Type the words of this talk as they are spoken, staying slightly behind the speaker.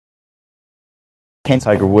Can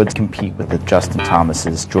Tiger Woods compete with the Justin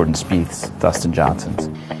Thomases, Jordan Spieths, Dustin Johnsons?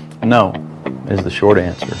 No, is the short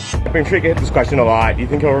answer. I've been trying to hit this question a lot. Do you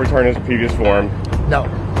think he'll return his previous form? No.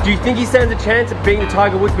 Do you think he stands a chance of being the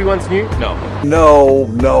Tiger Woods we once knew? No.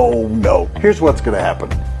 No. Here's what's going to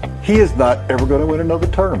happen. He is not ever going to win another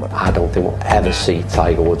tournament. I don't think we'll ever see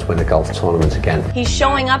Tiger Woods win a golf tournament again. He's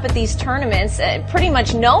showing up at these tournaments pretty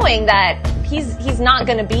much knowing that he's not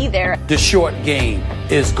going to be there. The short game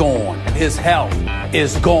is gone. His health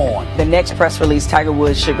is gone. The next press release Tiger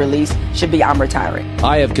Woods should release should be "I'm retiring."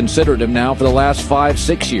 I have considered him now for the last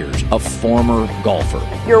 5-6 years a former golfer.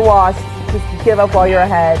 You're washed. Just give up while you're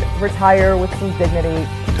ahead. Retire with some dignity.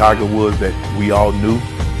 Tiger Woods that we all knew,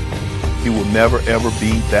 he will never, ever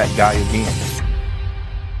be that guy again.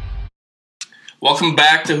 Welcome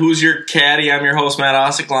back to Who's Your Caddy? I'm your host, Matt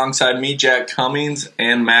Ossick, alongside me, Jack Cummings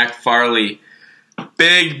and Mac Farley.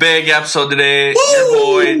 Big episode today.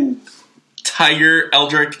 Woo! Your boy, Tiger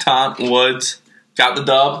Eldrick Woods, got the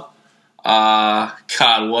dub.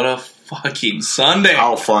 God, what a fucking Sunday.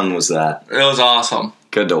 How fun was that? It was awesome.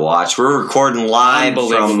 Good to watch. We're recording live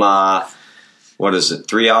from, what is it,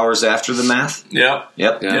 3 hours after the math?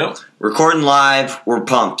 Yep. Recording live. We're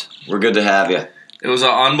pumped. We're good to have you. It was an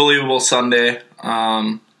unbelievable Sunday.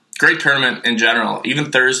 Great tournament in general.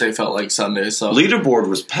 Even Thursday felt like Sunday. So Leaderboard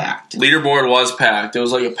was packed. It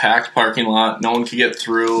was like a packed parking lot. No one could get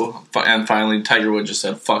through. And finally, Tiger Woods just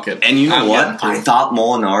said, fuck it. And you know what? I thought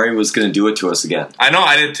Molinari was going to do it to us again. I know,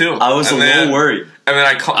 I did too. I was a little worried. And then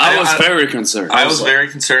I was very concerned. I was very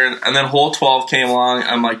concerned. And then hole 12 came along.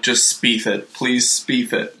 I'm like, just Spieth it. Please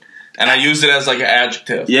Spieth it. And I used it as like an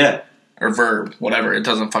adjective. Yeah. Or verb, whatever. It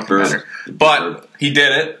doesn't fucking matter. But he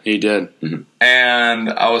did it. He did. Mm-hmm.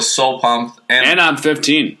 And I was so pumped. And on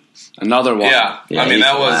 15. Another one. Yeah I mean,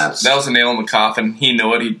 that was a nail in the coffin. He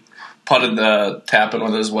knew it. He putted the tap in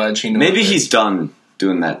with his wedge. He knew Maybe he's done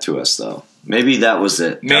doing that to us, though. Maybe that was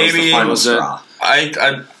it. That was the final straw.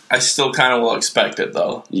 I still kind of will expect it,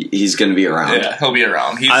 though. He's going to be around. Yeah, he'll be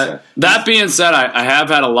around. That being said, I have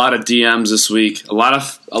had a lot of DMs this week. A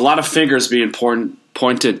lot of fingers being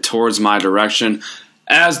pointed towards my direction.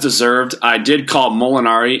 As deserved, I did call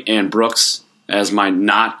Molinari and Brooks as my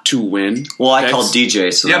not to win. Well, I called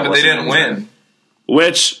DJ, so yeah, but they didn't win.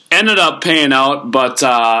 Which ended up paying out, but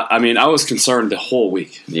I was concerned the whole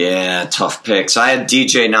week. Yeah, tough picks. I had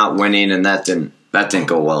DJ not winning, and that didn't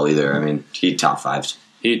go well either. I mean, he top fived.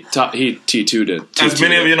 He T2'd it. As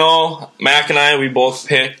many of you know, Mac and I, we both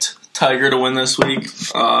picked Tiger to win this week.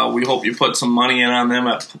 We hope you put some money in on them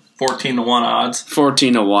at 14-1 odds.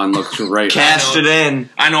 14-1 looks great. Cashed it in.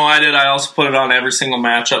 I know I did. I also put it on every single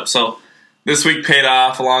matchup. So this week paid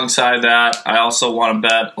off. Alongside that, I also won a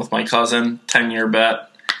bet with my cousin, 10-year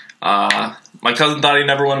bet. My cousin thought he'd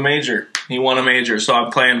never win a major. He won a major, so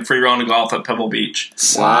I'm playing free round of golf at Pebble Beach.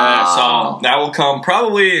 Wow. So that will come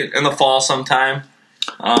probably in the fall sometime.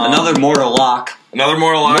 Another mortal lock.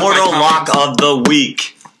 Mortal lock of the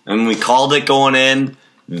week. And we called it going in.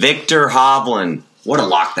 Victor Hovland. What a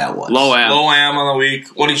lock that was. Low am on the week.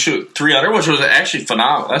 What did he shoot? 3 under, which was actually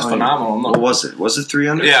phenomenal. That's phenomenal. What was it? Was it 3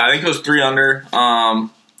 under? Yeah, I think it was 3 under.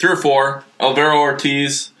 3 or 4. Alvaro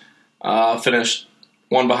Ortiz finished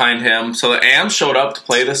one behind him. So the AMs showed up to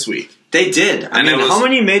play this week. They did. I mean, how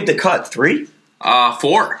many made the cut? 3? 4.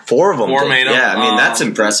 4 of them. 4 made them. Yeah, I mean, that's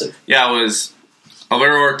impressive. Yeah, it was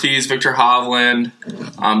Alvaro Ortiz, Victor Hovland,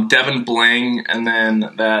 Devin Bling, and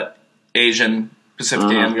then that Asian Pacific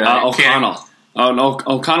guy. O'Connell. Oh, no,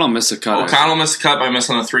 O'Connell missed a cut. O'Connell missed a cut by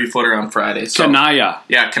missing a 3-footer on Friday. So, Kanaya.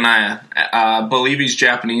 Yeah, Kanaya. I believe he's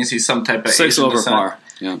Japanese. He's some type of 6 Asian over descent. par.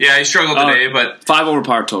 Yeah, he struggled today, but 5 over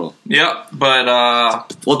par total. Yep,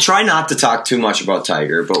 but we'll try not to talk too much about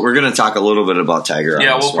Tiger, but we're going to talk a little bit about Tiger.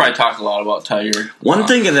 Yeah, we'll probably talk a lot about Tiger. One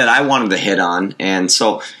thing that I wanted to hit on, and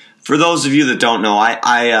so for those of you that don't know,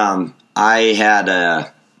 I had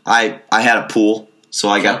a pool. So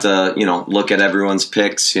I got to, look at everyone's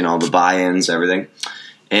picks, the buy-ins, everything.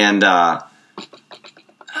 And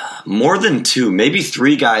more than 2, maybe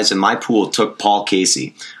 3 guys in my pool took Paul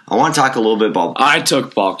Casey. I want to talk a little bit about... I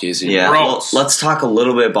took Paul Casey. Yeah, well, let's talk a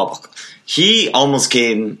little bit about... He almost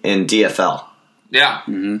came in DFL. Yeah.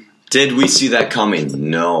 Mm-hmm. Did we see that coming?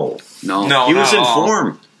 No. He was in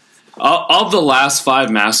form. Of the last 5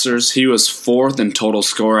 Masters, he was 4th in total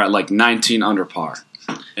score at like 19 under par.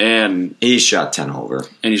 And he shot 10 over.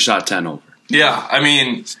 Yeah, I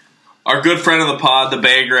mean, our good friend of the pod, the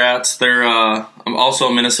Bag Rats, they're also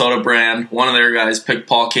a Minnesota brand. One of their guys picked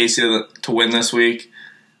Paul Casey to win this week.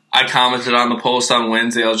 I commented on the post on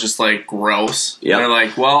Wednesday. I was just like, gross. Yep. They're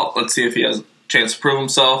like, well, let's see if he has a chance to prove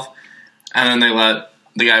himself. And then they let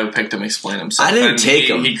the guy who picked him explain himself. I didn't take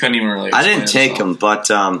him. He couldn't even really. I didn't take him, but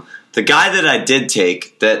the guy that I did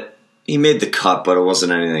take, that he made the cut, but it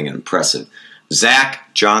wasn't anything impressive.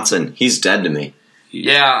 Zach Johnson, he's dead to me.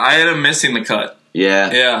 Yeah, I had him missing the cut.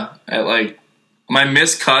 Yeah, yeah. At like my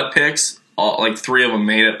missed cut picks, like 3 of them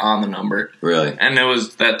made it on the number. Really, and it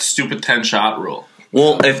was that stupid 10-shot rule.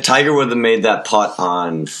 Well, if Tiger would have made that putt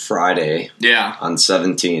on Friday, on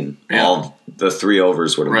 17, all the 3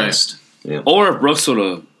 overs would have missed. Yeah. Or if Brooks would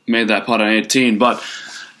have made that putt on 18. But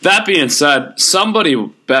that being said, somebody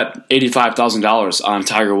bet $85,000 on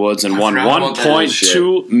Tiger Woods and won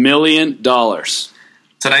 $1.2 million. It's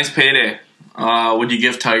a nice payday. Would you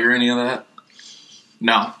give Tiger any of that?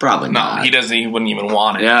 No, probably not. No, he doesn't. He wouldn't even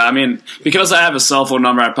want it. Yeah, I mean, because I have his cell phone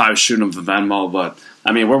number, I'd probably shoot him for Venmo. But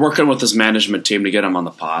I mean, we're working with this management team to get him on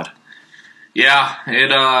the pod. Yeah,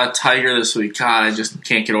 Tiger this week. God, I just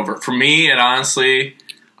can't get over it. For me, it honestly,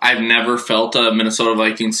 I've never felt a Minnesota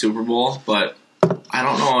Vikings Super Bowl, but I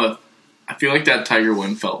don't know if I feel like that Tiger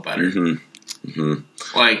win felt better.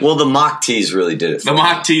 Like, well, the mock tees really did it. The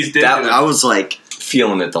mock tees did. I was like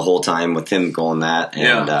feeling it the whole time with him going that,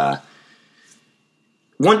 and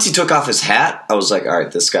once he took off his hat, I was like, all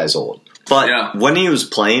right, this guy's old. But when he was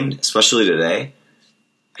playing, especially today,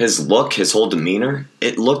 his look, his whole demeanor,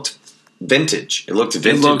 it looked vintage. It looked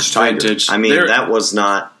vintage. Vintage. I mean, that was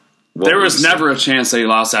not. There was never a chance that he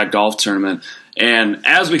lost that golf tournament. And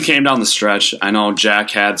as we came down the stretch, I know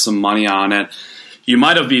Jack had some money on it. You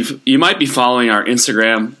might be following our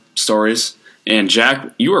Instagram stories, and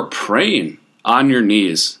Jack, you were praying on your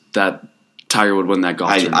knees that Tiger would win that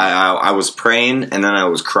golf tournament. I was praying, and then I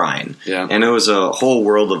was crying. Yeah. And it was a whole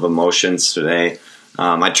world of emotions today.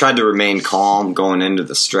 I tried to remain calm going into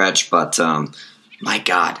the stretch, but my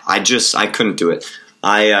God, I couldn't do it.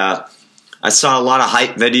 I saw a lot of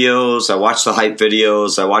hype videos. I watched the hype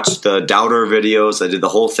videos. I watched the doubter videos. I did the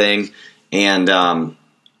whole thing. And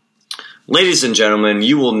ladies and gentlemen,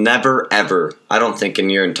 you will never, ever, I don't think in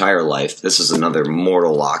your entire life, this is another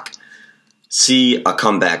mortal lock, see a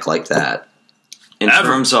comeback like that. In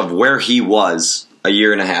terms of where he was a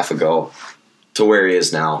year and a half ago to where he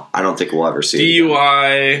is now, I don't think we'll ever see it.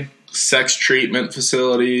 DUI, sex treatment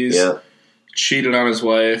facilities, cheated on his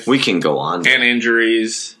wife. We can go on. And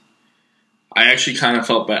injuries. I actually kind of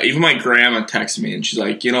felt bad. Even my grandma texted me, and she's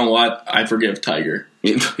like, you know what? I forgive Tiger.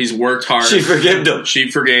 He's worked hard. She forgave him.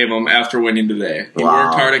 She forgave him after winning today. He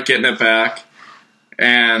worked hard at getting it back.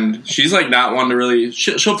 And she's like not one to really...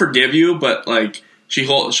 She'll forgive you, but like...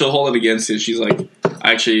 She'll hold it against you. She's like,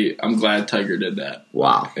 actually, I'm glad Tiger did that.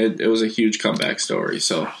 Wow. It was a huge comeback story.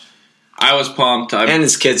 So I was pumped. And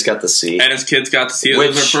his kids got to see. It. It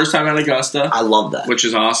was their first time at Augusta. I love that. Which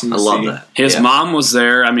is awesome to see. I love that. His mom was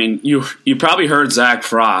there. I mean, you probably heard Zach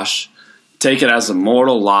Frosch take it as a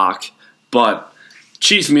mortal lock, but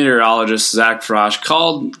chief meteorologist Zach Frosch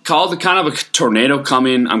called it kind of a tornado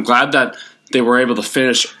coming. I'm glad that they were able to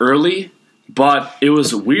finish early, but it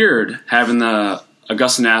was weird having the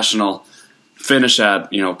Augusta National finish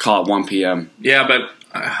at, call it 1 p.m. Yeah, but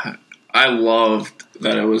I loved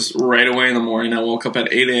that it was right away in the morning. I woke up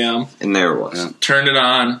at 8 a.m. And there it was. Yeah. Turned it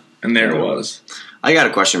on, and there it was. I got a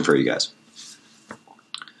question for you guys.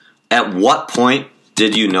 At what point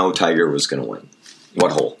did you know Tiger was going to win?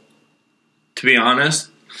 What hole? To be honest,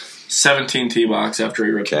 17 tee box after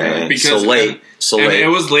he ripped it. So late. And it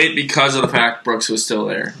was late because of the fact Brooks was still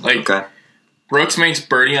there. Brooks makes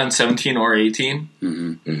birdie on 17 or 18,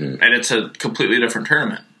 and it's a completely different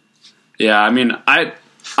tournament. Yeah, I mean,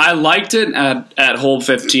 I liked it at hole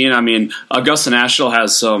 15. I mean, Augusta National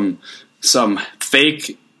has some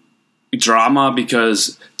fake drama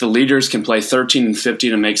because the leaders can play 13 and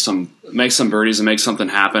 15 and make some birdies and make something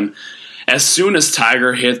happen. As soon as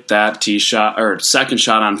Tiger hit that tee shot or second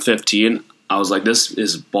shot on 15, I was like, this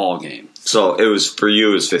is ball game. So it was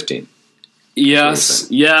 15.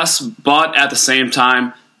 Yes, but at the same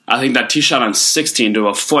time, I think that tee shot on 16 to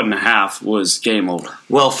a foot and a half was game over.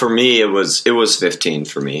 Well, for me, it was 15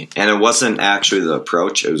 for me, and it wasn't actually the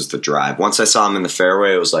approach; it was the drive. Once I saw him in the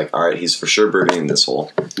fairway, it was like, all right, he's for sure birdieing this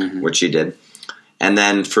hole, which he did. And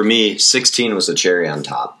then for me, 16 was a cherry on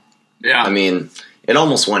top. Yeah, I mean, it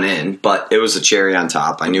almost went in, but it was a cherry on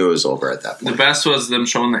top. I knew it was over at that point. The best was them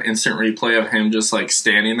showing the instant replay of him just like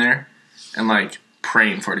standing there and like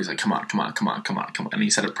praying for it. He's like, come on. And he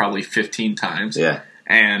said it probably 15 times. Yeah.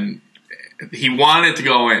 And he wanted it to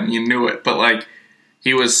go in. You knew it. But, like,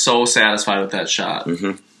 he was so satisfied with that shot. I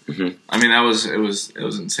mean, it was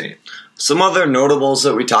insane. Some other notables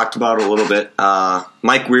that we talked about a little bit.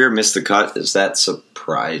 Mike Weir missed the cut. Is that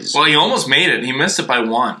surprising? Well, he almost made it. He missed it by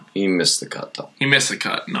 1. He missed the cut, though. He missed the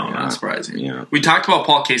cut. No, not surprising. Yeah. We talked about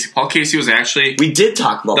Paul Casey. Paul Casey was actually... We did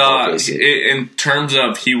talk about Paul Casey. In terms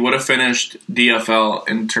of, he would have finished DFL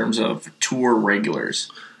in terms of tour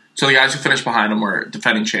regulars. So the guys who finished behind him were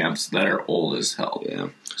defending champs that are old as hell. Yeah.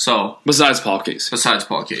 So besides Paul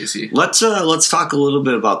Casey. Let's talk a little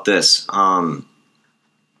bit about this.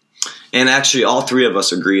 And actually, all three of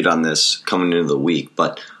us agreed on this coming into the week.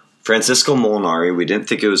 But Francisco Molinari, we didn't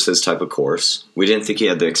think it was his type of course. We didn't think he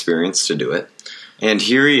had the experience to do it. And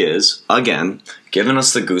here he is, again, giving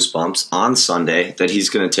us the goosebumps on Sunday that he's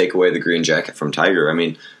going to take away the green jacket from Tiger. I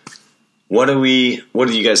mean, what do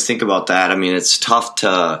you guys think about that? I mean, it's tough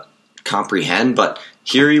to comprehend, but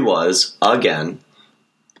here he was, again,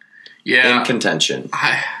 in contention.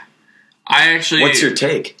 I actually... What's your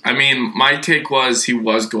take? I mean, my take was he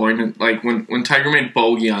was going to... Like, when Tiger made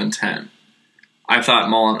bogey on 10, I thought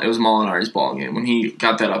it was Molinari's ball game when he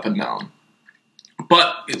got that up and down.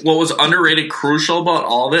 But what was underrated, crucial about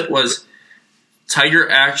all of it was Tiger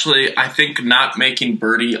actually, I think, not making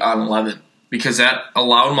birdie on 11, because that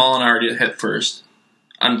allowed Molinari to hit first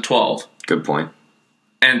on 12. Good point.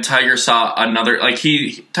 And Tiger saw another...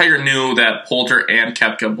 Tiger knew that Poulter and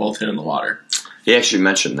Koepka both hit in the water. He actually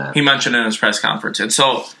mentioned that. He mentioned it in his press conference. And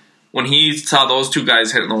so when he saw those two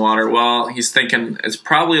guys hit in the water, well, he's thinking it's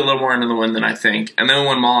probably a little more into the wind than I think. And then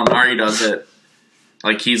when Molinari does it,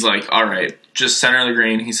 he's like, all right, just center of the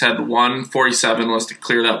green. He said 147 was to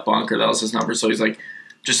clear that bunker. That was his number. So he's like,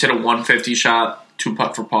 just hit a 150 shot,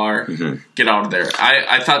 2-putt for par, get out of there.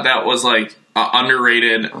 I thought that was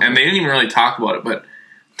underrated, and they didn't even really talk about it, but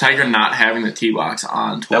Tiger not having the tee box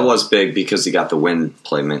on 12. That was big because he got the wind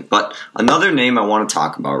placement. But another name I want to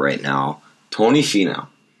talk about right now, Tony Finau.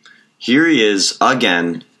 Here he is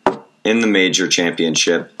again in the major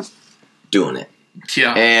championship doing it.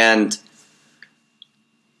 Yeah. And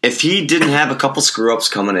if he didn't have a couple screw-ups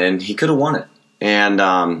coming in, he could have won it. And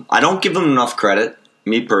I don't give him enough credit,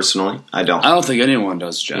 me personally. I don't. I don't think anyone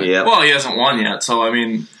does, Jack. Yep. Well, he hasn't won yet, so I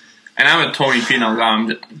mean, and I'm a Tony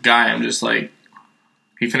Finau guy. I'm just like,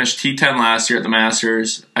 he finished T10 last year at the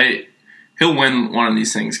Masters. He'll win one of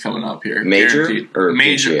these things coming up here. Major guaranteed. or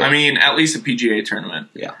major? PGA? I mean, at least a PGA tournament.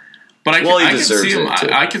 Yeah. But I could see him. Too.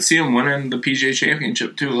 I could see him winning the PGA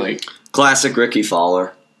Championship too. Classic Ricky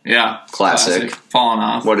Fowler. Yeah. Classic. Falling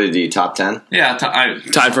off. What did he, top 10? Yeah. Tied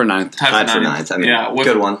for 9th. Tied for 9th. I mean, with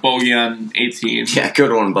good one. Bogey on 18. Yeah,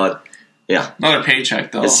 good one, bud. Yeah. Another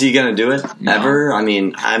paycheck, though. Is he going to do it ever? I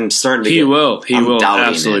mean, I'm starting to He will. He will.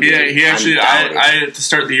 Absolutely. Yeah, he actually, at the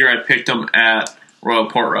start of the year, I picked him at Royal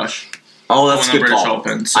Portrush. Oh, that's a good British call.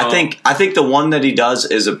 Open, so. I think the one that he does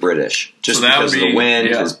is a British, just So because of the wind,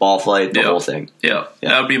 his ball flight, the whole thing. Yeah,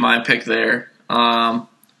 that would be my pick there. And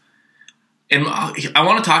I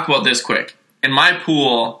want to talk about this quick. In my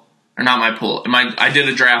pool, or not my pool, I did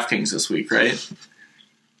a DraftKings this week, right?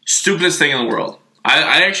 Stupidest thing in the world.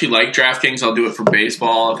 I actually like DraftKings. I'll do it for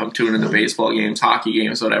baseball if I'm tuning into baseball games, hockey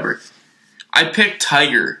games, whatever. I picked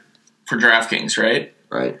Tiger for DraftKings, right?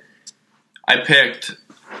 Right.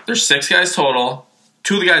 There's 6 guys total.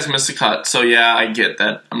 2 of the guys missed the cut, so yeah, I get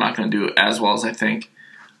that. I'm not going to do as well as I think.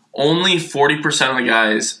 Only 40% of the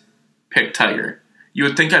guys picked Tiger. You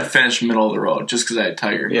would think I'd finish middle of the road just because I had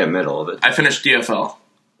Tiger. Yeah, middle of it. I finished DFL.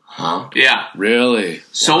 Huh? Yeah. Really?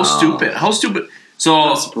 So stupid. How stupid. So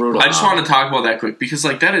That's brutal. I just want to talk about that quick because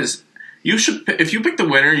that is, you should, if you pick the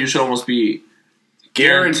winner, you should almost be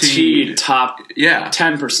guaranteed top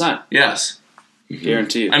 10%. Yes.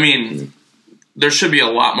 Guaranteed. I mean, there should be a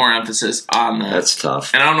lot more emphasis on that. That's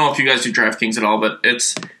tough. And I don't know if you guys do DraftKings at all, but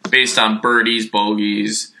it's based on birdies,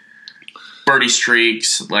 bogeys, birdie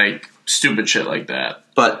streaks, stupid shit like that.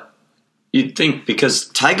 But you'd think, because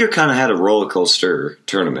Tiger kind of had a roller coaster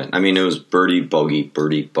tournament. I mean, it was birdie, bogey,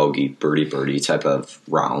 birdie, bogey, birdie, birdie type of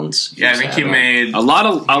rounds. Yeah, I think he made a lot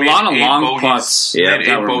of long putts. Yeah,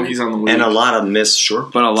 8 bogeys on the week. And a lot of missed short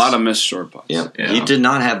putts. But a lot of missed short putts. Yep. Yeah. He did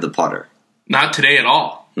not have the putter. Not today at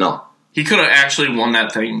all. No. He could have actually won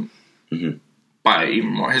that thing by even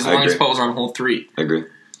more. His longest putt was on hole 3. I agree.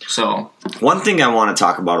 So, one thing I want to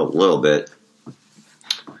talk about a little bit,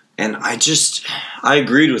 and I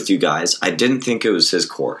agreed with you guys. I didn't think it was his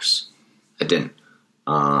course. I didn't.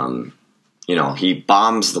 He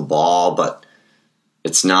bombs the ball, but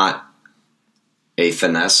it's not a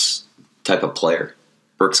finesse type of player.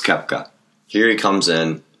 Brooks Koepka. Here he comes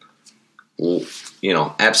in,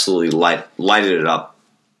 absolutely lighted it up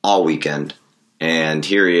all weekend. And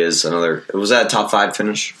here he is, was that a top 5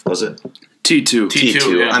 finish? Was it? T2.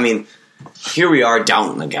 T2. Yeah. I mean, here we are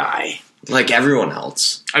doubting the guy. like everyone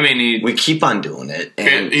else. I mean, we keep on doing it.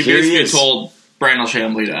 And he basically told Brandel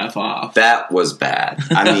Chambly to F off. That was bad.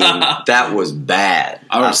 I mean, that was bad.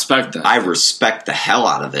 I respect that. I respect the hell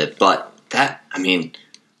out of it. But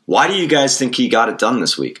why do you guys think he got it done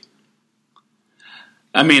this week?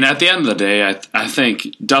 I mean, at the end of the day, I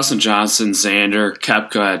think Dustin Johnson, Xander,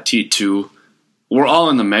 Koepka at T2, we're all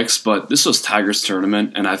in the mix, but this was Tiger's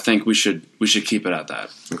tournament, and I think we should keep it at that.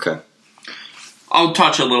 Okay. I'll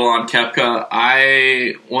touch a little on Koepka.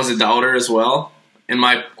 I was a doubter as well. In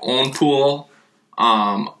my own pool, he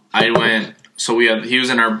was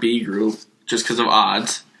in our B group just because of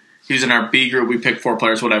odds. He was in our B group. We picked 4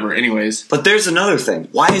 players, whatever. Anyways. But there's another thing.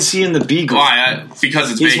 Why is he in the B group? Why?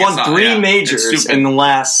 Because it's He's Vegas. won 3 majors in the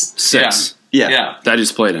last 6. Yeah. That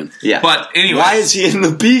he's played in. Yeah. But anyway. Why is he in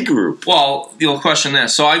the B group? Well, you'll question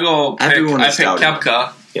this. So I pick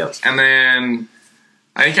Koepka. Yep. And then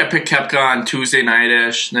I think I picked Koepka on Tuesday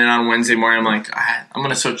night-ish. And then on Wednesday morning, I'm like, I'm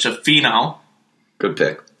going to switch to Finau. Good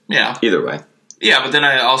pick. Yeah. Either way. Yeah, but then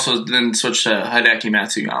I also switched to Hideki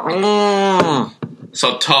Matsuyama.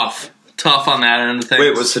 So tough on that end of things.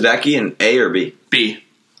 Wait, was Hideki an A or B? B.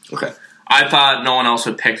 Okay. I thought no one else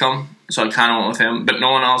would pick him, so I kind of went with him, but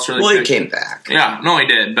no one else really Well, picked. he came back. Yeah, no, he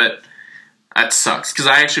did, but that sucks, because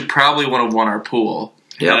I actually probably would have won our pool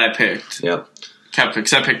that I picked. Yep. Kept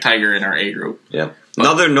because I picked Tiger in our A group. Yep.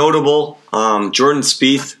 Another notable, Jordan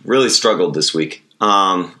Spieth really struggled this week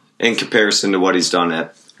in comparison to what he's done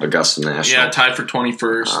at Augusta National. Yeah, tied for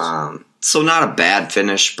 21st. So not a bad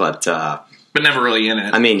finish, but never really in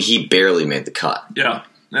it. I mean, he barely made the cut. Yeah.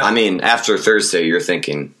 I mean, after Thursday, you're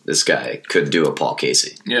thinking this guy could do a Paul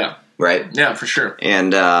Casey. Yeah. Right? Yeah, for sure.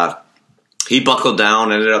 And he buckled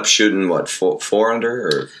down, ended up shooting, what, 4 under?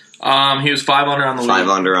 Or he was 5 under on the week. 5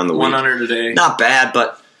 under on the week. 1 under today. Not bad,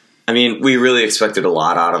 but, I mean, we really expected a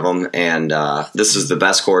lot out of him, and this is the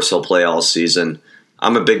best course he'll play all season.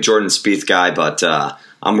 I'm a big Jordan Spieth guy, but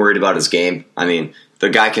I'm worried about his game. I mean, the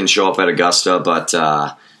guy can show up at Augusta, but,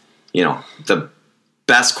 the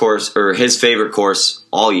best course, or his favorite course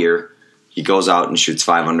all year, he goes out and shoots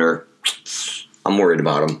 5 under. I'm worried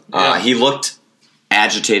about him. Yeah. He looked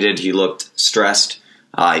agitated. He looked stressed.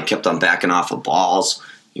 He kept on backing off of balls.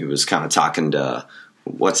 He was kind of talking to,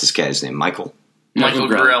 what's this guy's name, Michael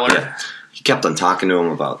Greller. Yeah. He kept on talking to him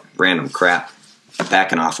about random crap,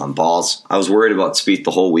 backing off on balls. I was worried about Spieth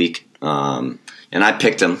the whole week, and I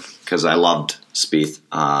picked him because I loved Spieth.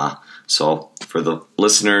 So for the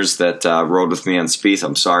listeners that rode with me on Spieth,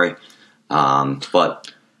 I'm sorry.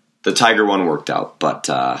 But the Tiger one worked out. But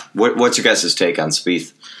what's your guys' take on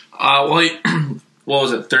Spieth? What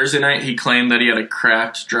was it, Thursday night? He claimed that he had a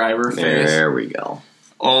cracked driver face. There we go.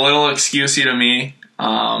 A little excusey to me.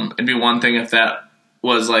 It'd be one thing if that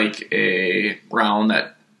was like a round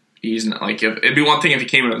that he's not, like, it'd be one thing if he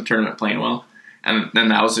came into the tournament playing well, and then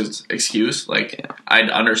that was his excuse. I'd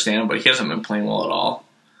understand, but he hasn't been playing well at all.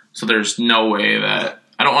 So there's no way that,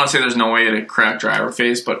 I don't want to say there's no way to crack driver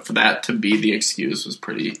face, but for that to be the excuse was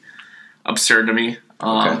pretty absurd to me.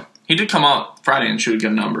 Okay. He did come out Friday and shoot a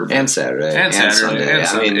good number. And Saturday. And Sunday.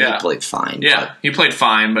 I mean, he played fine. Yeah, he played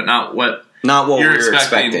fine, but not what you're we were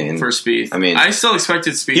expecting for Spieth. I mean, I still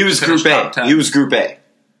expected Spieth he was to finish Group top 10. A. He was Group A.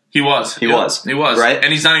 He was. He was. Right?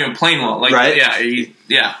 And he's not even playing well. Right?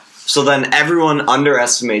 Yeah. So then everyone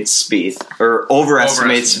underestimates Spieth, or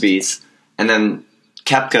overestimates Spieth, and then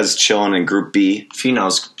Koepka's chilling in Group B,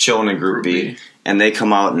 Finau's chilling in Group B, and they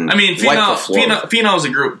come out and wipe the floor. Finau's a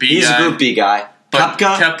Group B He's guy. a Group B guy.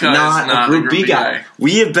 Koepka not a Group B guy.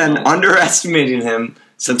 We have been underestimating him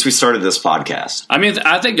since we started this podcast. I mean,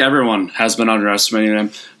 I think everyone has been underestimating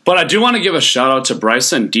him. But I do want to give a shout-out to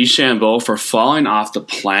Bryson DeChambeau for falling off the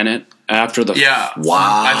planet after the...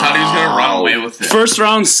 Wow. I thought he was going to run away with it. First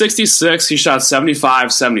round, 66. He shot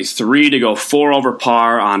 75, 73 to go 4 over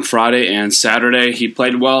par on Friday and Saturday. He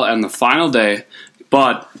played well on the final day,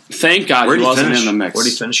 but thank God he wasn't in the mix. Where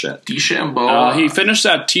did he finish at? DeChambeau. He finished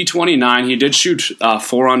at T29. He did shoot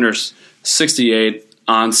 4 under 68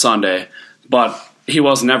 on Sunday, but he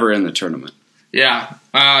was never in the tournament. Yeah.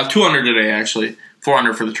 2 under today, actually. 4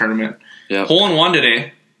 under for the tournament. Yep. Hole in one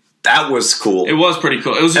today. That was cool. It was pretty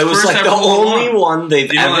cool. It was his first like ever the hole in only one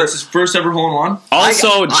they've you know ever. That's his first ever hole in one.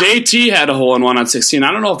 Also, JT had a hole in one on 16.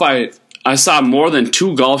 I don't know if I saw more than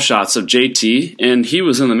 2 golf shots of JT, and he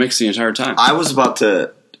was in the mix the entire time. I was about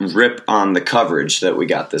to rip on the coverage that we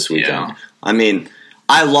got this weekend. Yeah. I mean,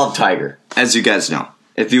 I love Tiger, as you guys know.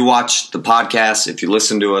 If you watch the podcast, if you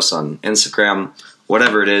listen to us on Instagram,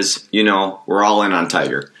 whatever it is, you know, we're all in on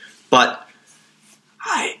Tiger. But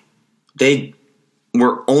they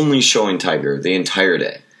were only showing Tiger the entire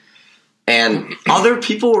day. And other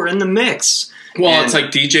people were in the mix. Well, And it's like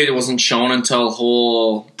DJ wasn't shown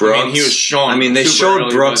until Brooks. I mean, he was shown. I mean, they super showed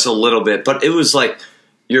early, Brooks but a little bit, but it was like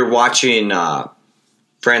you're watching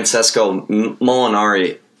Francesco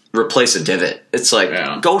Molinari replace a divot. It's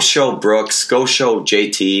like, go show Brooks, go show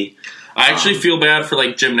JT. I actually feel bad for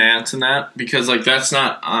like Jim Nantz and that because like that's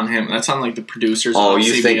not on him. That's on like the producers. Oh, on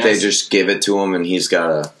you CBS. think they just give it to him and he's got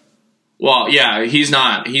to? Well, yeah, he's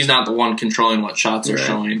not the one controlling what shots are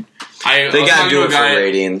showing. They got to do it for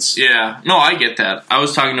ratings. Yeah, no, I get that. I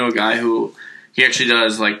was talking to a guy who he actually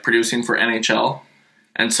does like producing for NHL,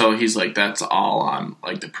 and so he's like, that's all on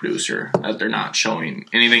like the producer that they're not showing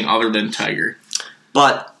anything other than Tiger.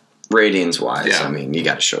 But ratings wise, I mean, you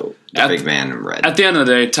got to show the big man in red. At the end of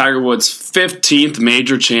the day, Tiger Woods' 15th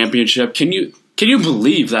major championship. Can you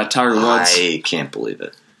believe that, Tiger Woods? I can't believe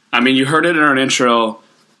it. I mean, you heard it in our intro.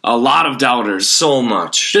 A lot of doubters. So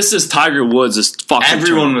much. This is Tiger Woods' fucking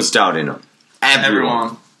Everyone was doubting him.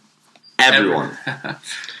 Everyone.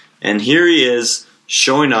 And here he is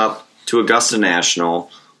showing up to Augusta National,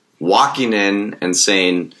 walking in and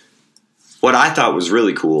saying what I thought was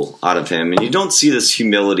really cool out of him. And you don't see this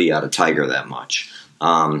humility out of Tiger that much.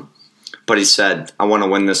 But he said, I want to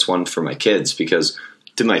win this one for my kids because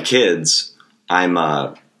to my kids, I'm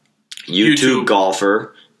a YouTube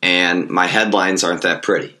golfer and my headlines aren't that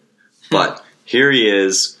pretty. But here he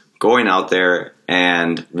is going out there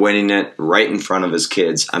and winning it right in front of his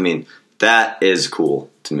kids. I mean, that is cool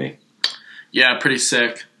to me. Yeah, pretty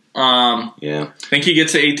sick. Yeah. Think he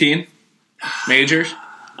gets to 18 majors?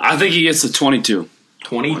 I think he gets to 22.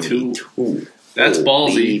 22. That's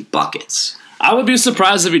ballsy. Buckets. I would be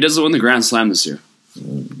surprised if he doesn't win the Grand Slam this year.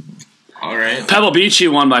 All right. Pebble Beach, he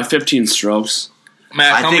won by 15 strokes.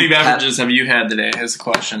 Matt, how many beverages have you had today is the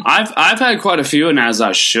question. I've had quite a few, and as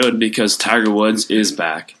I should, because Tiger Woods is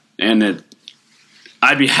back. And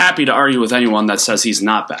I'd be happy to argue with anyone that says he's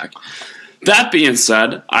not back. That being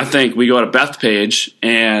said, I think we go to Bethpage,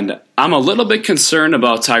 and I'm a little bit concerned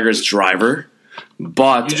about Tiger's driver.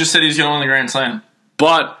 But you just said he's going to win the Grand Slam.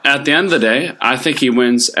 But at the end of the day, I think he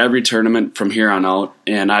wins every tournament from here on out,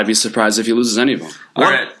 and I'd be surprised if he loses any of them. All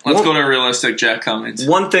right, let's go to realistic Jack Cummings.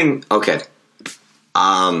 One thing, okay.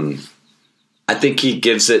 I think he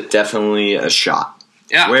gives it definitely a shot.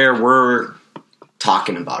 Yeah. Where we're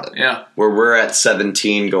talking about it. Yeah. Where we're at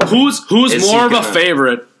 17 going. Who's more of a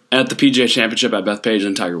favorite at the PGA Championship at Bethpage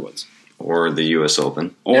than Tiger Woods? Or the U.S.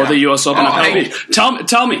 Open. Or the U.S. Open at Pebble Beach.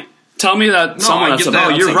 Tell me that someone that's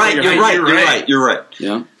about. You're right.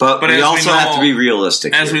 Yeah. But we also have to be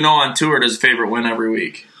realistic. As we know on tour, does favorite win every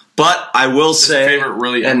week? But I will say, favorite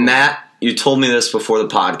really and Matt, you told me this before the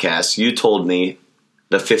podcast. You told me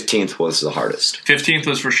the 15th was the hardest. 15th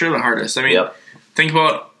was for sure the hardest. I mean, think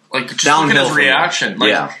about just downhill look at his reaction.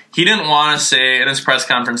 He didn't want to say in his press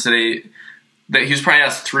conference today that he was probably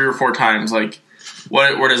asked 3 or 4 times, like,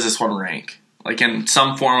 where does this one rank? Like in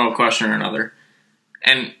some form of question or another.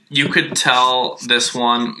 And you could tell this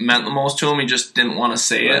one meant the most to him. He just didn't want to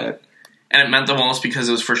say it. And it meant the most because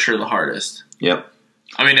it was for sure the hardest. Yep.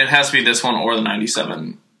 I mean, it has to be this one or the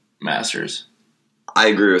 97 Masters. I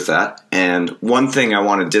agree with that. And one thing I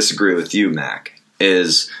want to disagree with you, Mac,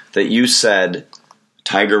 is that you said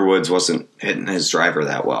Tiger Woods wasn't hitting his driver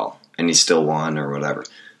that well, and he still won or whatever.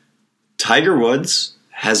 Tiger Woods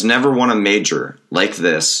has never won a major like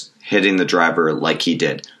this, hitting the driver like he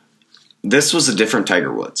did. This was a different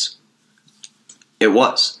Tiger Woods. It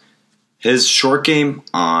was. His short game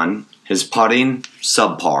on, his putting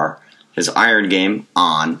subpar, his iron game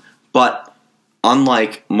on, but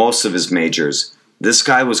unlike most of his majors, this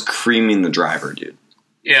guy was creaming the driver, dude.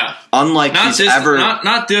 Yeah. Unlike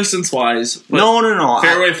not distance wise. No.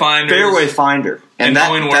 Fairway finder. Fairway finder. And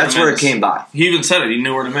that's where it came by. He even said it. He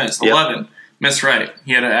knew where to miss. 11. Missed right.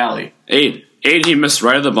 He had an alley. 8, he missed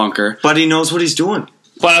right of the bunker. But he knows what he's doing.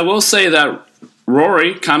 But I will say that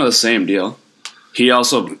Rory, kind of the same deal. He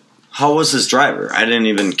also... How was his driver? I didn't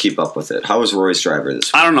even keep up with it. How was Rory's driver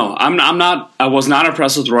this week? I don't know. I was not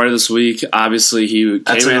impressed with Rory this week. Obviously,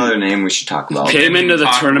 That's another name we should talk about. Came into the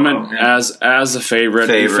tournament as a favorite.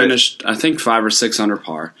 He finished, I think, 5 or 6 under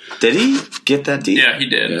par. Did he get that deep? Yeah, he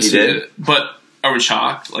did. Yes, he did. But are we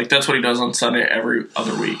shocked? Like, that's what he does on Sunday every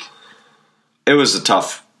other week. It was a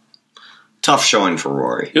tough showing for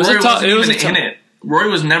Rory. Rory wasn't even in it. Rory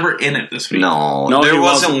was never in it this week. No, there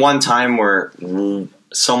wasn't one time where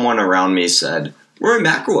someone around me said Rory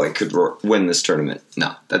McIlroy could win this tournament.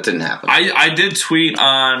 No, that didn't happen. I did tweet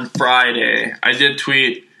on Friday.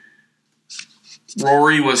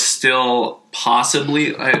 Rory was still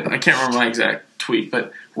possibly, I can't remember my exact tweet,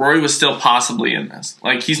 but Rory was still possibly in this.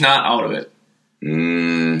 Like, he's not out of it.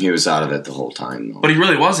 He was out of it the whole time, though. But he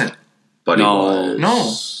really wasn't. But No. he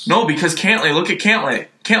was. No, because Cantlay. Look at Cantlay.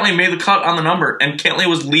 Cantlay made the cut on the number, and Cantlay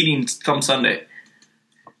was leading come Sunday.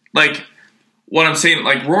 Like, what I'm saying,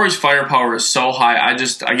 like, Rory's firepower is so high, I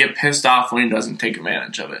get pissed off when he doesn't take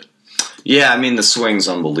advantage of it. Yeah, I mean, the swing's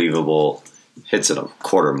unbelievable. Hits it a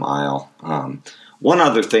quarter mile. One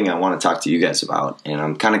other thing I want to talk to you guys about, and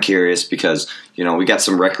I'm kind of curious because, you know, we got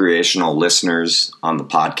some recreational listeners on the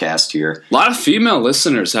podcast here. A lot of female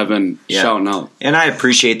listeners have been shouting out. And I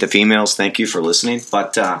appreciate the females. Thank you for listening.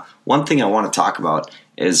 But one thing I want to talk about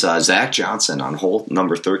is Zach Johnson on hole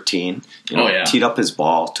number 13. You know, teed up his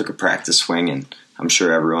ball, took a practice swing, and I'm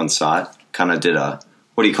sure everyone saw it. Kind of did a,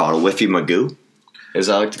 what do you call it, a whiffy magoo, as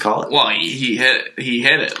I like to call it. Well, he hit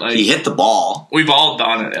it. Like, he hit the ball. We've all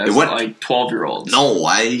done it as like 12-year-olds. No,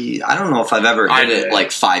 I don't know if I've ever hit it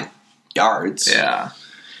like 5 yards. Yeah.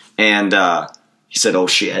 And he said, "Oh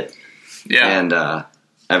shit." Yeah. And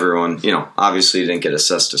everyone, you know, obviously didn't get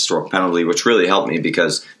assessed a stroke penalty, which really helped me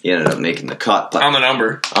because he ended up making the cut. But on the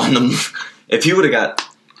number. If he would have got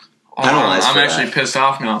penalized I'm for actually that, pissed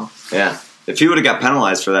off now. Yeah. If he would have got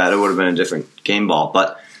penalized for that, it would have been a different game ball.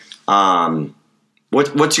 But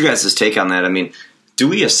what's your guys' take on that? I mean, do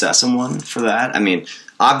we assess him one for that? I mean,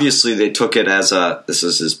 obviously they took it as this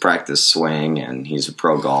is his practice swing and he's a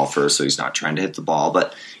pro golfer, so he's not trying to hit the ball.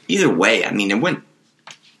 But either way, I mean, it went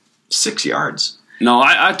 6 yards. No,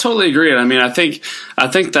 I totally agree. I mean, I think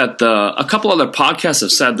that a couple other podcasts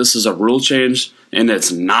have said this is a rule change, and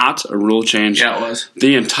it's not a rule change. Yeah, it was.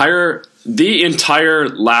 The entire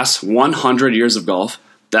last 100 years of golf,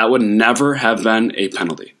 that would never have been a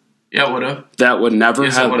penalty. Yeah, it would have. That would never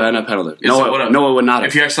have been a penalty. Yes, No, it would not have.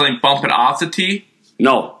 If you accidentally bump it off the tee?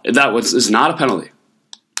 No, that is not a penalty.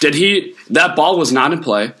 That ball was not in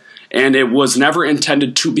play, and it was never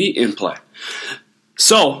intended to be in play.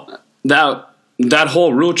 So that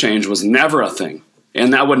whole rule change was never a thing,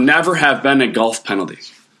 and that would never have been a golf penalty.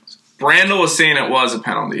 Brandel was saying it was a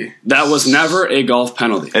penalty. That was never a golf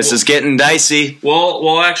penalty. This is getting dicey.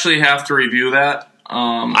 We'll actually have to review that.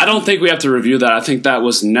 I don't think we have to review that. I think that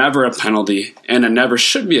was never a penalty, and it never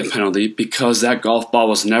should be a penalty because that golf ball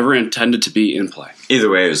was never intended to be in play. Either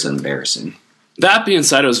way, it was embarrassing. That being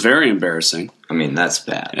said, it was very embarrassing. I mean, that's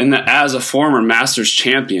bad. And as a former Masters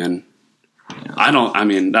champion,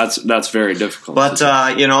 that's very difficult.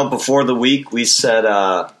 But, you know, before the week, we said,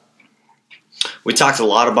 we talked a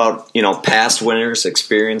lot about, you know, past winners,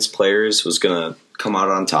 experienced players was going to come out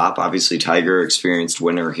on top. Obviously, Tiger, experienced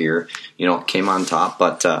winner here, you know, came on top.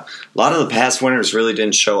 But a lot of the past winners really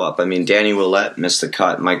didn't show up. I mean, Danny Willett missed the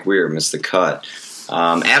cut. Mike Weir missed the cut.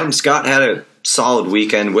 Adam Scott had a solid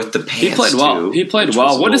weekend with the pants, He played well. too, He played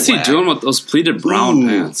well. What is he doing with those pleated brown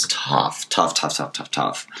pants? Tough.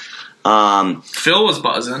 Phil was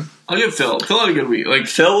buzzing. I'll give Phil. Phil had a good week. Like,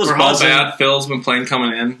 Phil was for buzzing. how bad Phil's been playing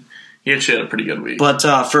coming in, he actually had a pretty good week. But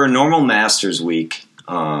for a normal Masters week,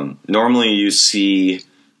 normally you see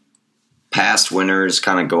past winners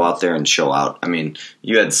kind of go out there and show out. I mean,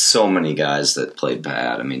 you had so many guys that played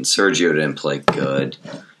bad. I mean, Sergio didn't play good.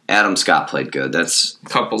 Adam Scott played good. That's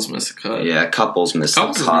Couples missed the cut. Yeah, Couples missed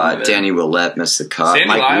the cut. Danny Willett missed the cut. Sandy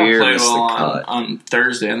Mike Lyle Weir played missed well the cut. on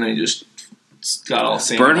Thursday, and then he just got all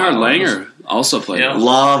Sandy Bernhard Lyle. Langer also played well.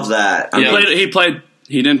 Love that.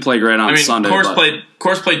 He didn't play great on Sunday.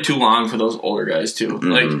 Course played too long for those older guys too.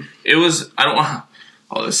 Mm-hmm. Like, it was. I don't want.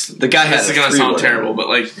 Oh, this. The guy this had is gonna a sound 3-wood. terrible, but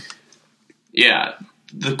like, yeah,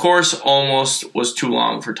 the course almost was too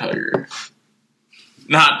long for Tiger.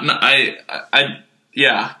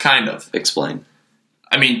 Yeah, kind of. Explain.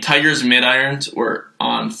 I mean, Tiger's mid irons were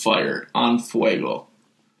on fire, on fuego.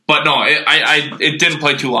 But no, it didn't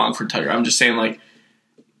play too long for Tiger. I'm just saying, like,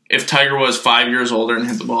 if Tiger was 5 years older and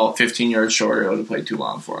hit the ball 15 yards shorter, it would have played too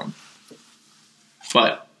long for him.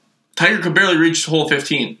 But Tiger could barely reach hole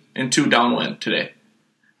 15 in 2 downwind today.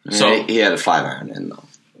 So he had a 5-iron in, though.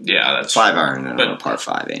 Yeah, that's 5-iron in a par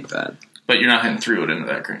 5 ain't bad. But you're not hitting 3-wood into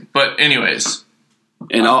that green. But anyways.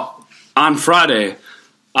 And on Friday,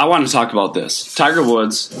 I want to talk about this. Tiger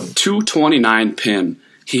Woods, 229 pin.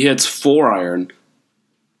 He hits 4-iron,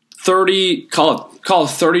 30, call it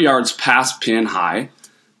 30 yards past pin high.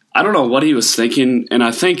 I don't know what he was thinking, and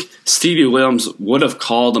I think Stevie Williams would have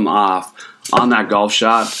called him off on that golf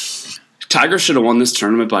shot. Tiger should have won this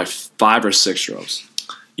tournament by 5 or 6 strokes.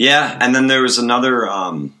 Yeah, and then there was another,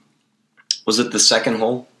 was it the second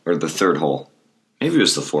hole or the third hole? Maybe it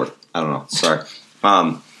was the fourth. I don't know. Sorry.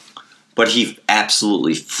 But he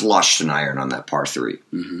absolutely flushed an iron on that par 3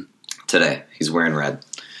 today. He's wearing red.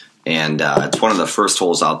 And it's one of the first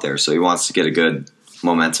holes out there, so he wants to get a good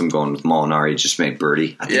momentum going with Molinari. He just made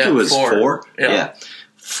birdie. I think it was 4. Yeah.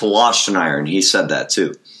 Flushed an iron. He said that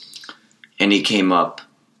too. And he came up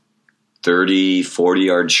 30, 40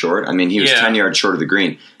 yards short. I mean, he was 10 yards short of the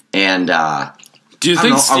green. And do you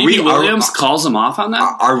think Stevie Williams calls him off on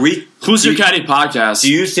that? Are we? Who's your caddy podcast?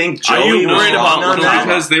 Do you think Joey Are you worried about on that?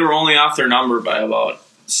 Because they were only off their number by about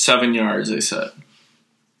 7 yards, they said.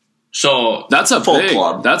 So that's a full big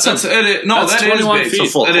club. That is big. 21 feet. It's a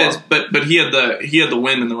full club. But he had the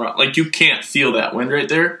wind in the run. Like, you can't feel that wind right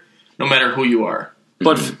there, no matter who you are.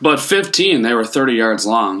 But 15, they were 30 yards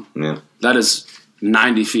long. Yeah. That is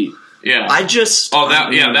 90 feet. Yeah.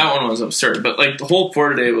 That one was absurd. But like the hole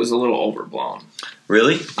 4 today was a little overblown.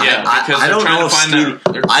 Really? Yeah, because I don't know if Stevie,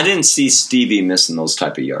 I didn't see Stevie missing those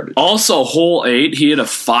type of yardage. Also, hole 8, he hit a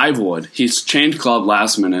 5-wood. He's changed club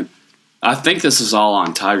last minute. I think this is all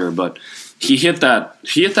on Tiger, but he hit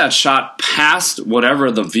that shot past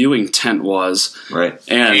whatever the viewing tent was. Right.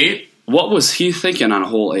 And 8? What was he thinking on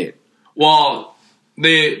hole 8? Well,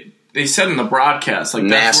 they said in the broadcast, like,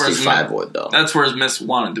 nasty 5-wood though. That's where his miss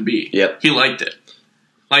wanted to be. Yep. He liked it.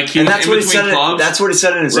 Like, he and was that's in what he between said. clubs. That's what he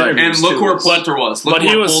said in his interview. And look where Poulter was. Look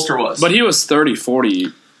where Poulter was. But he was 30, 40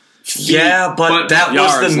 feet. Yeah, but that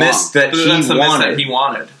was the miss that he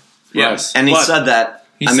wanted. Yes. And he said that.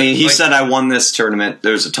 He said, I won this tournament.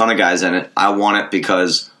 There's a ton of guys in it. I won it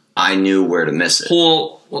because I knew where to miss it.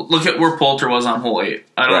 Look at where Poulter was on hole 8.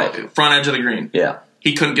 Front edge of the green. Yeah.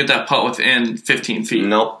 He couldn't get that putt within 15 feet.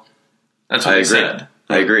 Nope. That's what he said.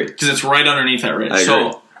 I agree. Because it's right underneath that ridge. I agree.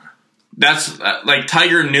 So that's like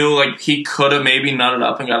Tiger knew like he could have maybe nutted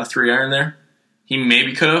up and got a 3-iron there. He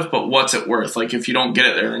maybe could have, but what's it worth? Like if you don't get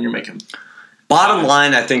it there, then you're making. Bottom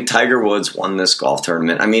line, I think Tiger Woods won this golf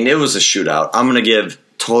tournament. I mean, it was a shootout. I'm going to give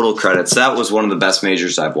total credits. That was one of the best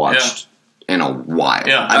majors I've watched in a while.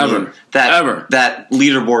 Yeah, ever. That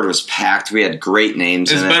leaderboard was packed. We had great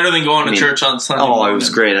names. It's better than going to church on Sunday. Oh, it was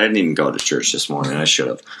great. I didn't even go to church this morning. I should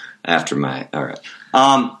have after my. All right.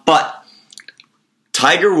 But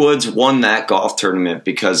Tiger Woods won that golf tournament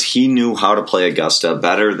because he knew how to play Augusta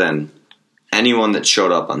better than anyone that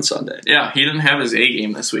showed up on Sunday. Yeah, he didn't have his A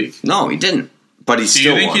game this week. No, he didn't. But he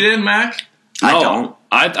still won. Do you think he did, Mac? I don't.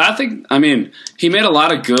 I think, he made a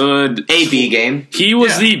lot of good A-B game. He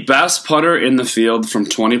was the best putter in the field from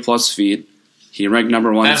 20-plus feet. He ranked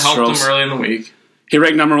number 1 in strokes. That helped him early in the week. He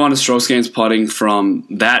ranked number 1 in strokes gains putting from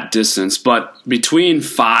that distance. But between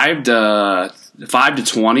 5 to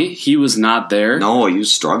 20, he was not there. No, he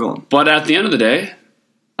was struggling. But at the end of the day,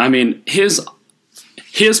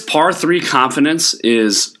 his par 3 confidence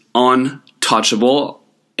is untouchable.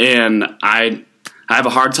 And I have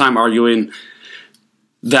a hard time arguing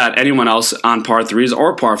that anyone else on par 3s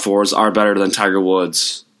or par 4s are better than Tiger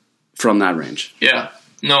Woods from that range. Yeah.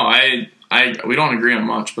 No, we don't agree on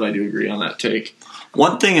much, but I do agree on that take.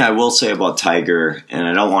 One thing I will say about Tiger, and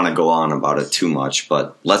I don't want to go on about it too much,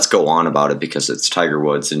 but let's go on about it because it's Tiger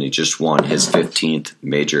Woods and he just won his 15th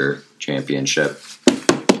major championship.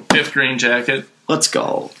 5th green jacket. Let's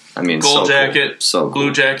go. Gold jacket, cool.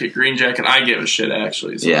 blue jacket, green jacket. I give a shit,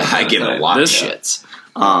 actually. So yeah, I give a lot of shits.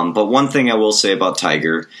 But one thing I will say about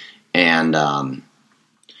Tiger and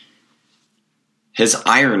his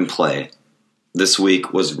iron play this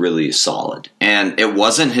week was really solid. And it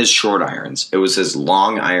wasn't his short irons. It was his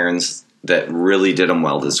long irons that really did him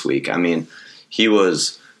well this week. He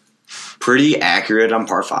was pretty accurate on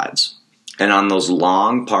par 5s. And on those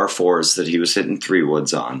long par 4s that he was hitting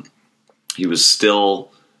 3-woods on, he was still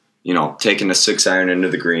taking a 6-iron into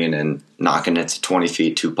the green and knocking it to 20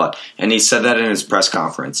 feet 2-putt. And he said that in his press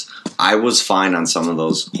conference. I was fine on some of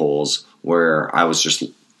those holes where I was just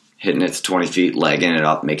hitting it to 20 feet, legging it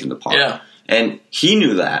up, making the par. Yeah. And he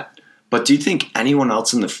knew that. But do you think anyone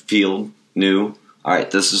else in the field knew, all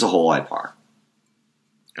right, this is a hole I par?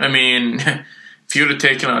 If you would have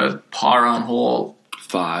taken a par on hole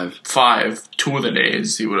 5 2 of the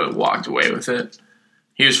days, he would have walked away with it.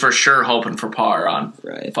 He was for sure hoping for par on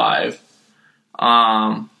 5.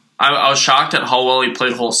 I was shocked at how well he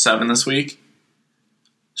played hole 7 this week.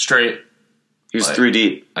 Straight. He was 3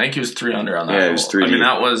 deep. I think he was 3 under on that. Yeah, he was 3 deep.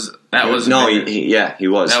 That was no, he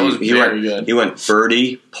was. That was very good. He went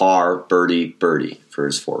birdie, par, birdie, birdie for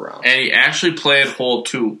his 4 rounds. And he actually played hole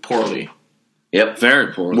 2 poorly. Yep,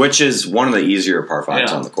 very poorly. Which is one of the easier par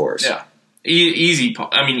 5s on the course. Yeah, easy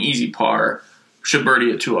par. Should birdie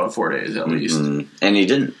it 2 out of 4 days at least. And he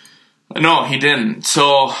didn't. No, he didn't.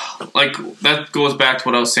 So, that goes back to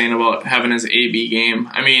what I was saying about having his A-B game.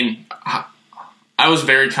 I was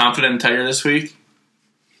very confident in Tiger this week.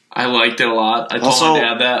 I liked it a lot. I told my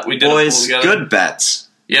dad that. We did boys, it together. good bets.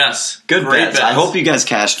 Yes. Good bets. I hope you guys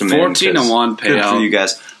cashed them 14-1 payout. Good for you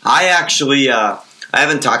guys. I actually, I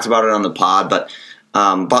haven't talked about it on the pod, but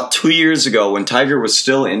about 2 years ago when Tiger was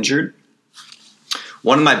still injured,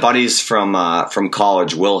 One of my buddies from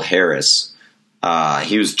college, Will Harris,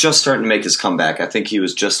 he was just starting to make his comeback. I think he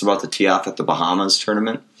was just about to tee off at the Bahamas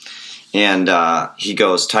tournament. And he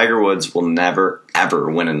goes, Tiger Woods will never, ever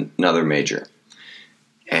win another major.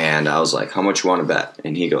 And I was like, how much you want to bet?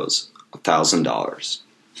 And he goes, $1,000.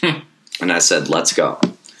 And I said, let's go.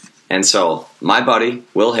 And so my buddy,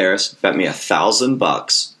 Will Harris, bet me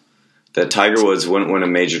 $1,000 that Tiger Woods wouldn't win a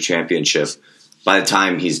major championship by the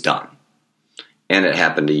time he's done. And it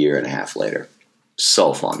happened a year and a half later.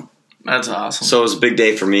 So fun. That's awesome. So it was a big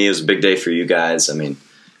day for me. It was a big day for you guys. I mean,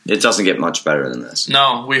 it doesn't get much better than this.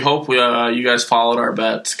 No, we hope you guys followed our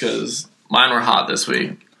bets because mine were hot this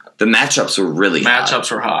week. The matchups were really hot.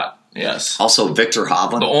 Matchups were hot, yes. Also, Victor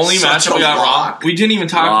Hovland. The only matchup we got wrong, we didn't even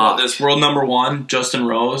talk about this. World number 1, Justin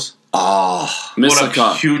Rose. Oh, what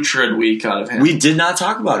a putrid week out of him. We did not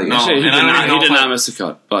talk about it. No, he did not miss a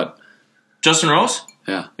cut, but Justin Rose?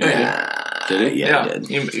 Yeah. Did he? Yeah, he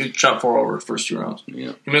did. He shot 4 over the first 2 rounds.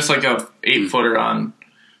 Yeah. He missed like a 8-footer on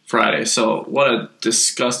Friday. So what a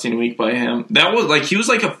disgusting week by him. That was he was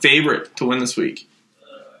like a favorite to win this week.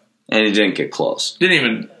 And he didn't get close. Didn't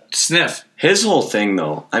even sniff. His whole thing,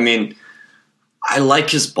 though, I mean, I like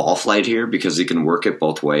his ball flight here because he can work it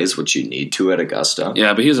both ways, which you need to at Augusta.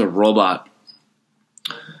 Yeah, but he's a robot.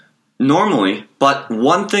 Normally. But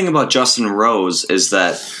one thing about Justin Rose is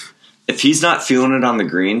that if he's not feeling it on the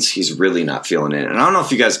greens, he's really not feeling it. And I don't know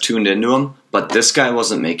if you guys tuned into him, but this guy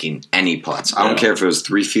wasn't making any putts. I don't care if it was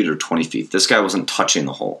 3 feet or 20 feet. This guy wasn't touching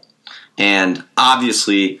the hole. And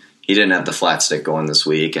obviously, he didn't have the flat stick going this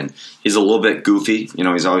week, and he's a little bit goofy. You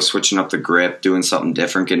know, he's always switching up the grip, doing something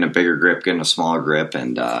different, getting a bigger grip, getting a smaller grip.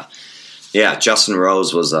 And, Justin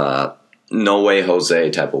Rose was a no way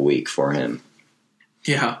Jose type of week for him.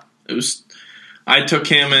 Yeah, it was. I took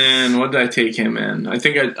him in. What did I take him in? I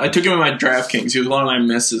think I took him in my DraftKings. He was one of my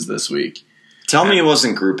misses this week. Tell me it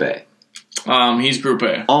wasn't Group A. He's Group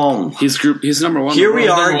A. He's number 1. Here we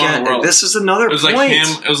are again. This is another point. Like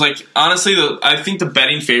him. It was like honestly, I think the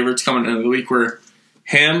betting favorites coming into the week were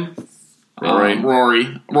him,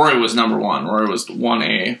 Rory. Rory was number 1. Rory was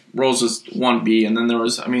 1A. Rose was 1B, and then there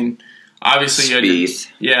was. I mean, obviously,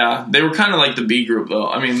 Spieth. They were kind of like the B group though.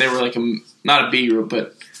 I mean, they were like not a B group,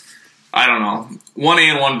 but I don't know. 1A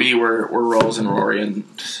and 1B were Rose and Rory, and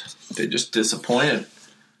they just disappointed.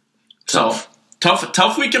 Tough. So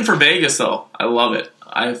tough weekend for Vegas though. I love it.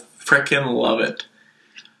 I frickin' love it.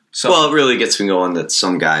 So, well, it really gets me going that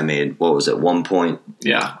some guy made, what was it,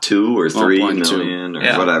 1.2 or 3 million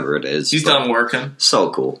or whatever it is. He's done working. So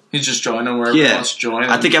cool. He's just joining wherever he wants to join.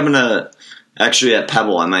 I think I'm going to, actually at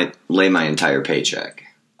Pebble, I might lay my entire paycheck.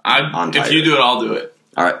 If you do it, I'll do it.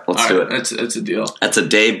 All right, let's do it. It's a deal. That's a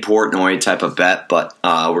Dave Portnoy type of bet, but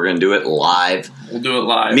we're going to do it live. We'll do it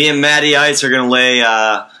live. Me and Matty Ice are going to lay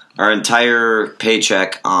our entire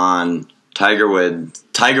paycheck on Tiger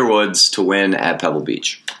Woods to win at Pebble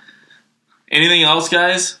Beach. Anything else,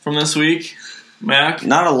 guys, from this week, Mac?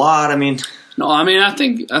 Not a lot. I think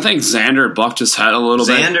Xander bucked his head a little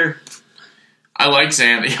bit. Xander. I like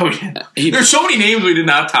Xander. There's so many names we did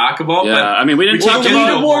not talk about. Yeah, but I mean, we didn't talk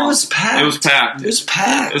about it. Was packed. It was packed. It was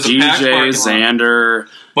packed. It was DJ, Xander.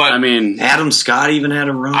 But I mean, Adam Scott even had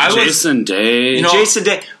a run. Jason Day. Jason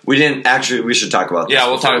Day. We didn't actually. We should talk about this. Yeah,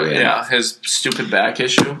 we'll talk. Yeah, his stupid back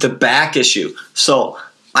issue. The back issue. So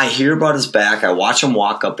I hear about his back. I watch him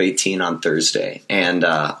walk up 18 on Thursday, and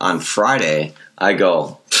on Friday I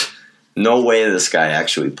go, no way this guy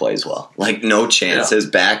actually plays well. Like, no chance. Yeah. His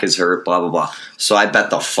back is hurt, blah, blah, blah. So I bet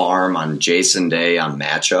the farm on Jason Day on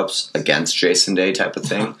matchups against Jason Day type of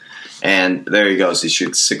thing. And there he goes. He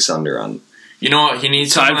shoots 6 under on. You know what? He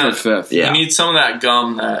needs some tied for 5th. Yeah. He needs some of that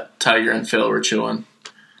gum that Tiger and Phil were chewing.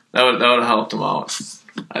 That would have helped him out,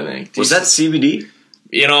 I think. Was that CBD?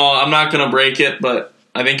 You know, I'm not going to break it, but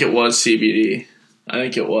I think it was CBD. I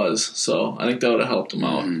think it was. So I think that would have helped him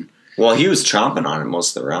out. Mm-hmm. Well, he was chomping on it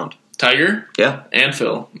most of the round. Tiger? Yeah. And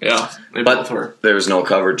Phil. Yeah. They both were. There was no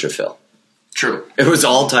coverage of Phil. True. It was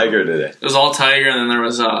all Tiger today. It was all Tiger, and then there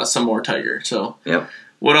was some more Tiger. So. Yep.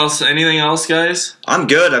 What else? Anything else, guys? I'm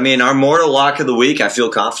good. I mean, our mortal lock of the week, I feel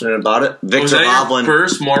confident about it. Victor was that Hovland. Your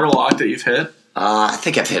first mortal lock that you've hit? I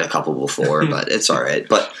think I've hit a couple before, but it's all right.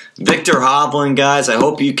 But Victor Hovland, guys, I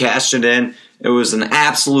hope you cashed it in. It was an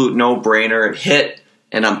absolute no-brainer. It hit,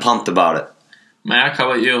 and I'm pumped about it. Mac,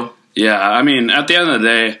 how about you? Yeah, I mean, at the end of the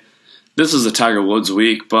day, this is a Tiger Woods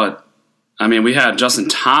week, but I mean, we had Justin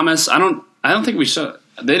Thomas. I don't think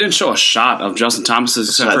they didn't show a shot of Justin Thomas's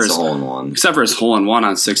except for his hole-in-one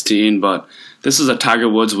on 16. But this is a Tiger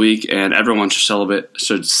Woods week, and everyone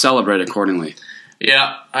should celebrate accordingly.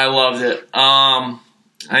 Yeah, I loved it. I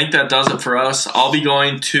think that does it for us. I'll be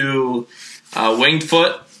going to Winged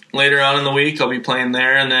Foot later on in the week. I'll be playing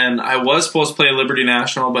there. And then I was supposed to play Liberty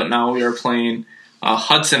National, but now we are playing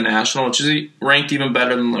Hudson National, which is ranked even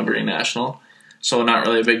better than Liberty National. So not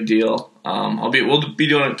really a big deal. We'll be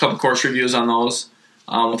doing a couple course reviews on those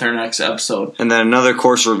with our next episode. And then another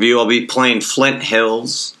course review, I'll be playing Flint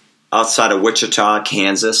Hills outside of Wichita,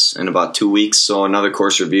 Kansas in about 2 weeks. So another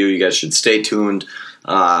course review. You guys should stay tuned.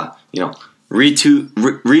 Retweet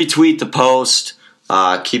the post.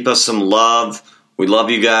 Keep us some love. We love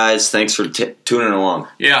you guys. Thanks for tuning along.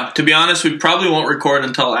 Yeah, to be honest, we probably won't record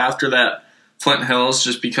until after that Flint Hills,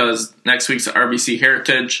 just because next week's RBC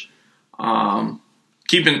Heritage.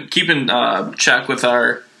 Keeping check with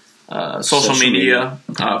our social media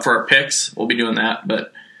for our picks. We'll be doing that.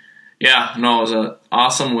 But yeah, no, it was an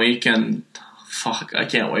awesome week, and fuck, I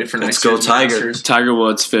can't wait for next year's Let's go Tiger. Masters. Tiger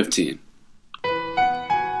Woods 15.